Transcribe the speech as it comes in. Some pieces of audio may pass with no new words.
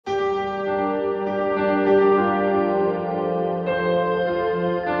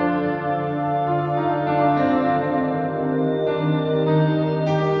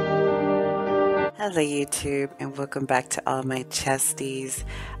Hello YouTube, and welcome back to all my chesties.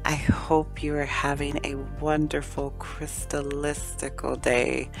 I hope you are having a wonderful crystalistical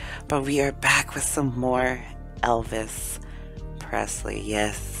day, but we are back with some more Elvis Presley.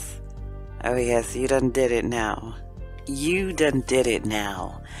 Yes, oh yes, you done did it now. You done did it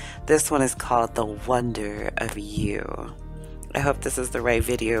now. This one is called The Wonder of You. I hope this is the right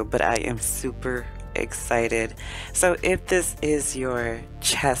video, but I am super excited. So if this is your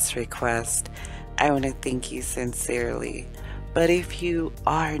chest request, I want to thank you sincerely. But if you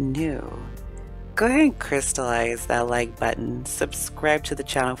are new, go ahead and crystallize that like button. Subscribe to the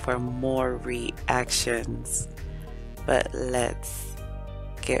channel for more reactions. But let's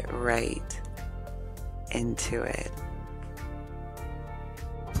get right into it.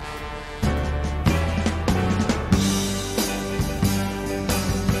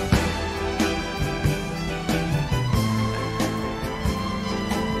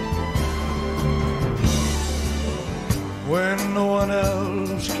 When no one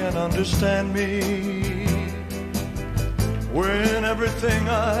else can understand me, when everything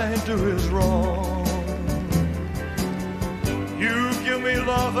I do is wrong, you give me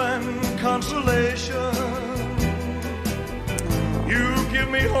love and consolation. You give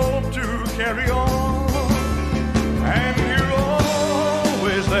me hope to carry on, and you're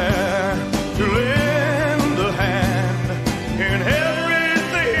always there to lend a hand in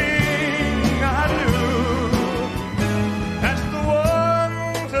everything I do.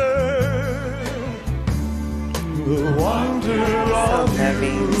 The wonder of so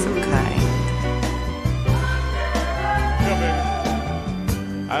loving, so kind.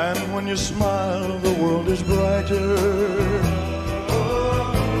 And when you smile, the world is brighter.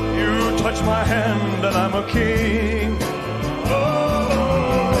 You touch my hand and I'm a king.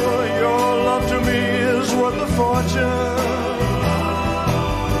 Oh, your love to me is worth a fortune.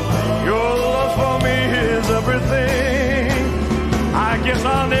 Your love for me is everything. I guess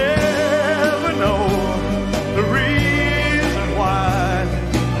I'll never know the reason why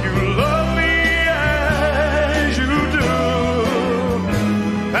you love me as you do.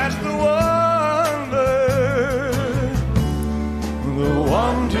 That's the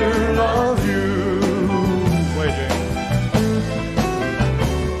wonder of you. Waiting.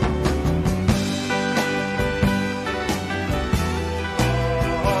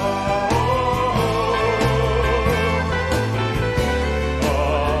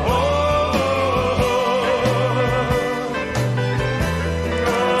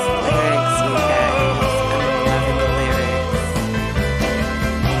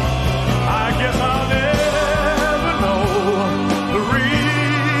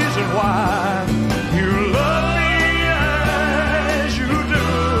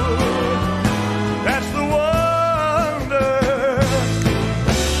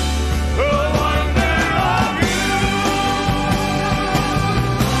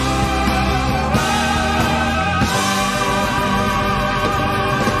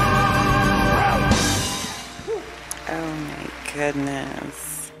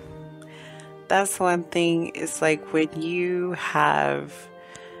 Goodness, that's one thing. It's like when you have,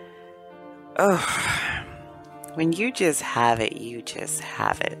 when you just have it, you just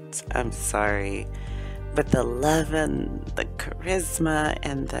have it. I'm sorry, but the love and the charisma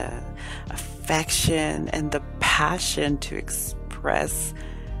and the affection and the passion to express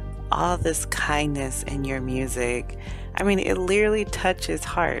all this kindness in your music, I mean, it literally touches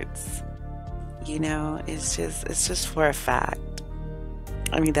hearts. You know, it's just for a fact.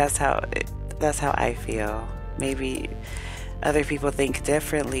 I mean, that's how I feel. Maybe other people think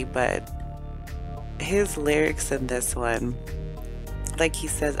differently, but his lyrics in this one, like he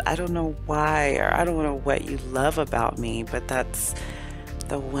says, I don't know why, or I don't know what you love about me, but that's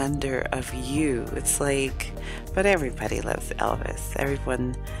the wonder of you. It's like, but everybody loves Elvis.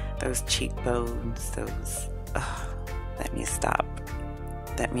 Everyone, those cheekbones, those, let me stop.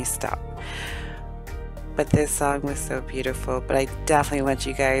 But this song was so beautiful, but I definitely want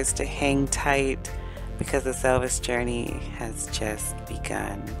you guys to hang tight because this Elvis journey has just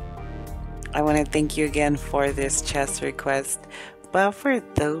begun. I want to thank you again for this chest request, but for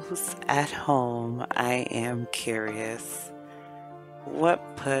those at home, I am curious.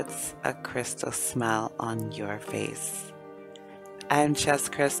 What puts a crystal smile on your face? I'm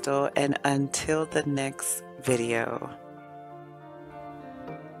ChestCrystal, and until the next video,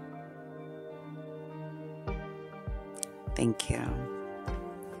 thank you.